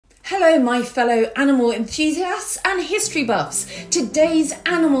Hello my fellow animal enthusiasts and history buffs. Today's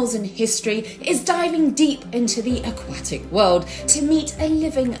Animals in History is diving deep into the aquatic world to meet a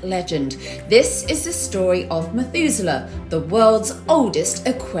living legend. This is the story of Methuselah, the world's oldest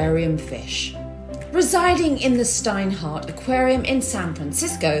aquarium fish. Residing in the Steinhardt Aquarium in San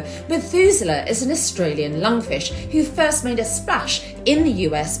Francisco, Methuselah is an Australian lungfish who first made a splash in the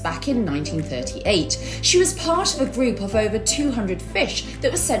US back in 1938. She was part of a group of over 200 fish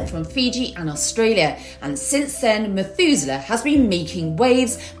that was sent from Fiji and Australia, and since then Methuselah has been making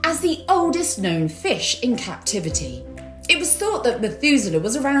waves as the oldest known fish in captivity. It was thought that Methuselah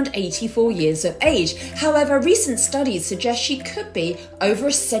was around 84 years of age. However, recent studies suggest she could be over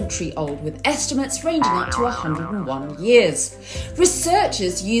a century old, with estimates ranging up to 101 years.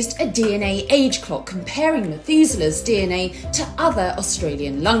 Researchers used a DNA age clock comparing Methuselah's DNA to other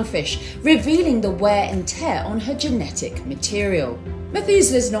Australian lungfish, revealing the wear and tear on her genetic material.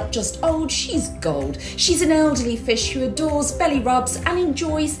 Methuselah's not just old, she's gold. She's an elderly fish who adores belly rubs and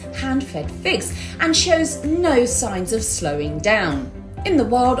enjoys hand-fed figs and shows no signs of slowing down. In the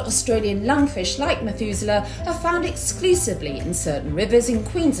wild, Australian lungfish like Methuselah are found exclusively in certain rivers in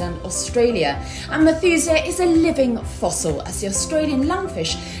Queensland, Australia, and Methuselah is a living fossil as the Australian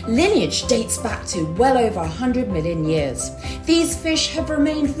lungfish lineage dates back to well over 100 million years. These fish have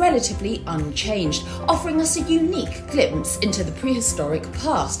remained relatively unchanged, offering us a unique glimpse into the prehistoric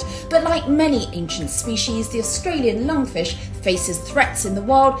past. But like many ancient species, the Australian lungfish faces threats in the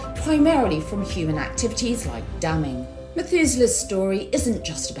wild, primarily from human activities like damming. Methuselah's story isn't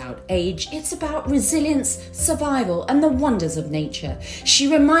just about age, it's about resilience, survival, and the wonders of nature. She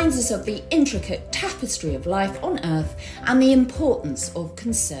reminds us of the intricate tapestry of life on Earth and the importance of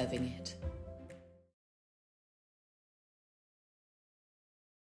conserving it.